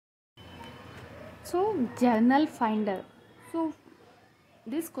So journal finder. So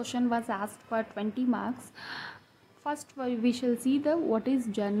this question was asked for 20 marks. First we shall see the what is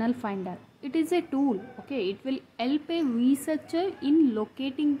journal finder. It is a tool, okay. It will help a researcher in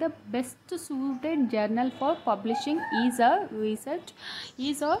locating the best suited journal for publishing is a research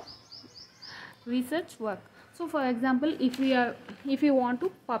work. So for example, if you want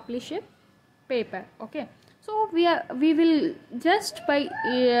to publish a paper, okay, so we will just by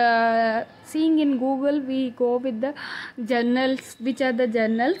seeing in Google, we go with the journals, which are the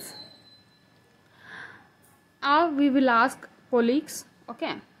journals, or we will ask colleagues,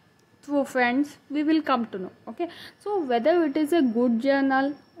 okay, through friends we will come to know, okay. So whether it is a good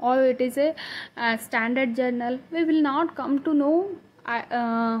journal or it is a standard journal, we will not come to know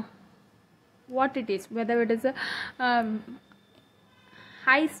what it is, whether it is a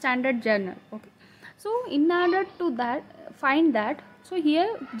high standard journal, okay. So in order to find that, so here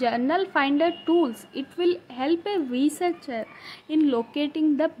journal finder tools, it will help a researcher in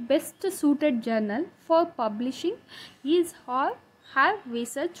locating the best suited journal for publishing his or her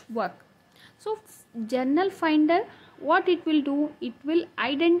research work. So journal finder, what it will do, it will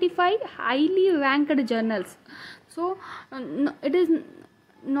identify highly ranked journals. So it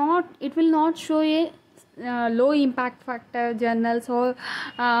will not show a low impact factor journals or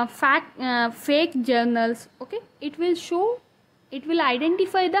fake journals, okay. It will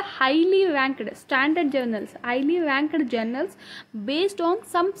identify the highly ranked standard journals, highly ranked journals based on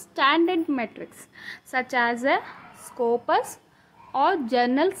some standard metrics such as a Scopus or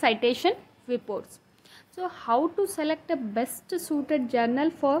journal citation reports. So how to select a best suited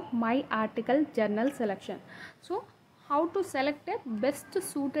journal for my article journal selection? So how to select a best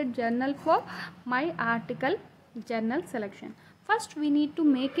suited journal for my article journal selection? First we need to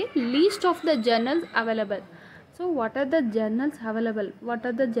make a list of the journals available. So what are the journals available, what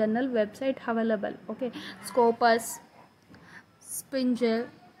are the journal website available, okay, Scopus, Springer.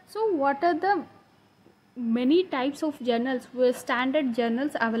 So what are the many types of journals with standard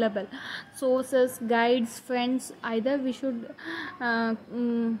journals available, sources, guides, friends. Either we should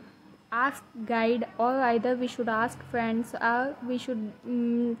ask guide, or either we should ask friends, or we should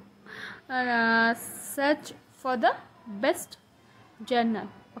search for the best journal,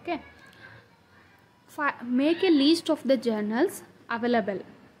 okay. Make a list of the journals available.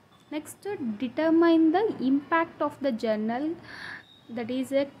 Next, determine the impact of the journal, that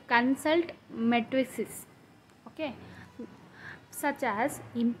is a consult matrices, okay, such as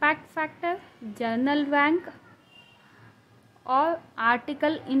impact factor, journal rank, or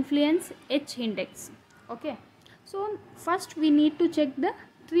article influence, H index, okay. So first we need to check the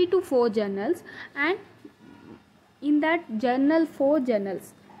 3 to 4 journals, and in that journal 4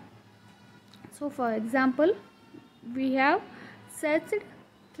 journals. So for example, we have searched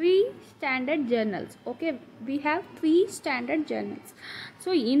 3 standard journals, okay. We have 3 standard journals.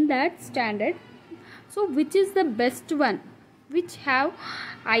 So in that standard, so which is the best one, which have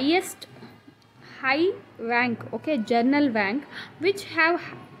highest high rank, okay, journal rank, which have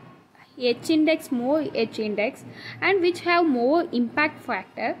H index, more H index, and which have more impact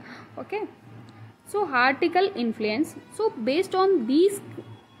factor, okay. So article influence. So based on these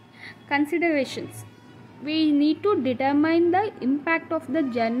considerations, we need to determine the impact of the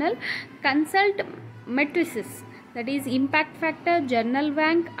journal consult matrices, that is impact factor, journal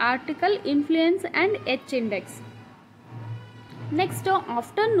rank, article influence, and H index. Next,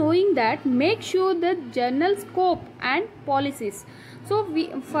 after knowing that, make sure the journal scope and policies. So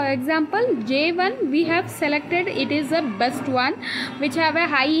for example, J1 we have selected, it is the best one, which have a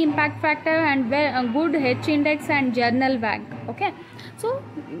high impact factor and a good H index and journal rank, okay. So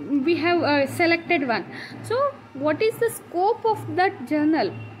we have selected one. So what is the scope of that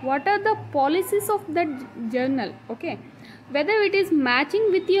journal, what are the policies of that journal, okay, whether it is matching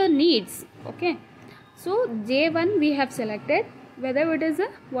with your needs, okay. So J1 we have selected, whether it is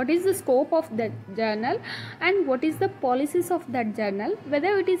what is the scope of that journal and what is the policies of that journal,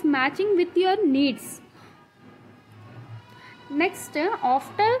 whether it is matching with your needs. Next,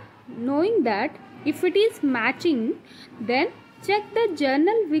 after knowing that, if it is matching, then check the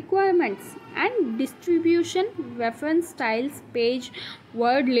journal requirements and distribution, reference styles, page,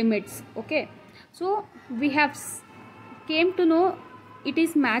 word limits, okay. So we have came to know it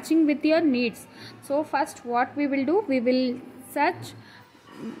is matching with your needs. So first what we will do, we will search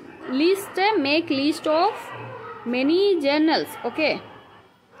make list of many journals, okay,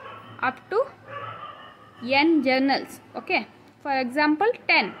 up to n journals, okay. For example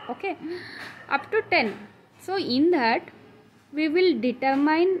 10, okay, up to 10. So in that we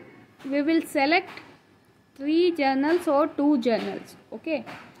will select 3 journals or 2 journals, okay,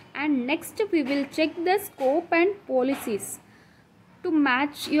 And next we will check the scope and policies to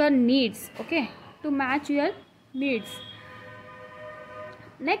match your needs. Okay, to match your needs.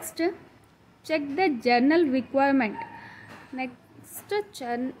 Next, check the journal requirement. Next,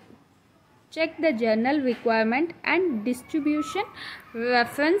 check the journal requirement and distribution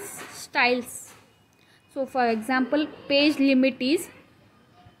reference styles. So for example, page limit is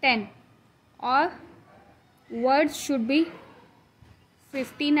 10 or words should be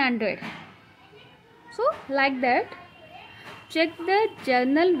 1500. So like that, check the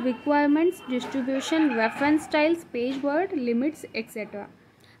journal requirements, distribution, reference styles, page word limits, etc.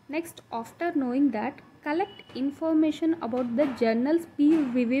 Next, after knowing that, collect information about the journal's peer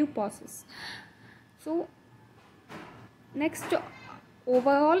review process. So next,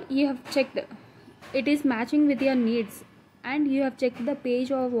 overall you have checked it is matching with your needs and you have checked the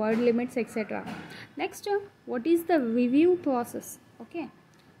page or word limits, etc. Next, what is the review process? Okay,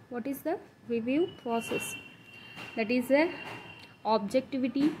 what is the review process? That is the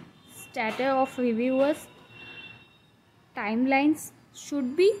objectivity, status of reviewers, timelines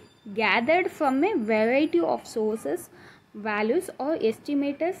should be gathered from a variety of sources, values or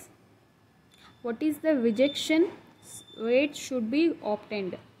estimators. What is the rejection rate should be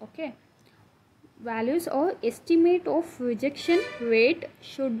obtained? Okay, values or estimate of rejection rate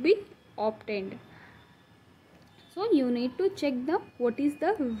should be obtained. So you need to check the what is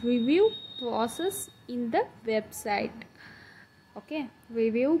the review process in the website. Okay,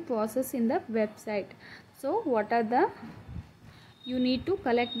 review process in the website. So what are the, you need to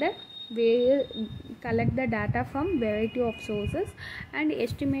collect the data from variety of sources and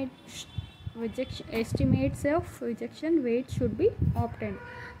estimates of rejection rate should be obtained.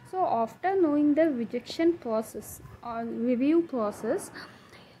 So after knowing the rejection process or review process,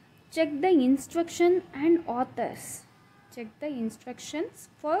 check the instruction and authors. Check the instructions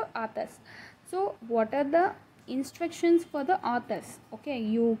for authors. So what are the instructions for the authors? Okay,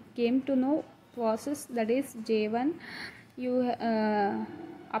 you came to know process, that is J1. You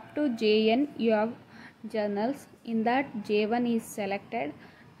up to JN you have journals. In that J1 is selected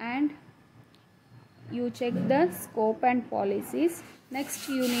and you check the scope and policies. Next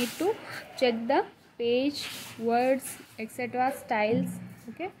you need to check the page, words, etc. styles.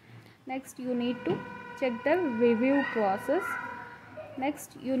 Okay, next you need to check the review process.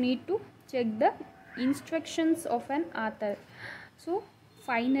 Next you need to check the instructions of an author. So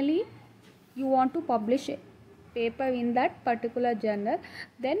finally you want to publish a paper in that particular journal,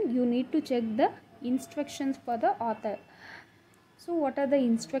 then you need to check the instructions for the author. So what are the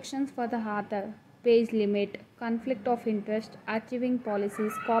instructions for the author? Page limit, conflict of interest, archiving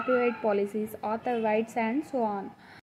policies, copyright policies, author rights and so on.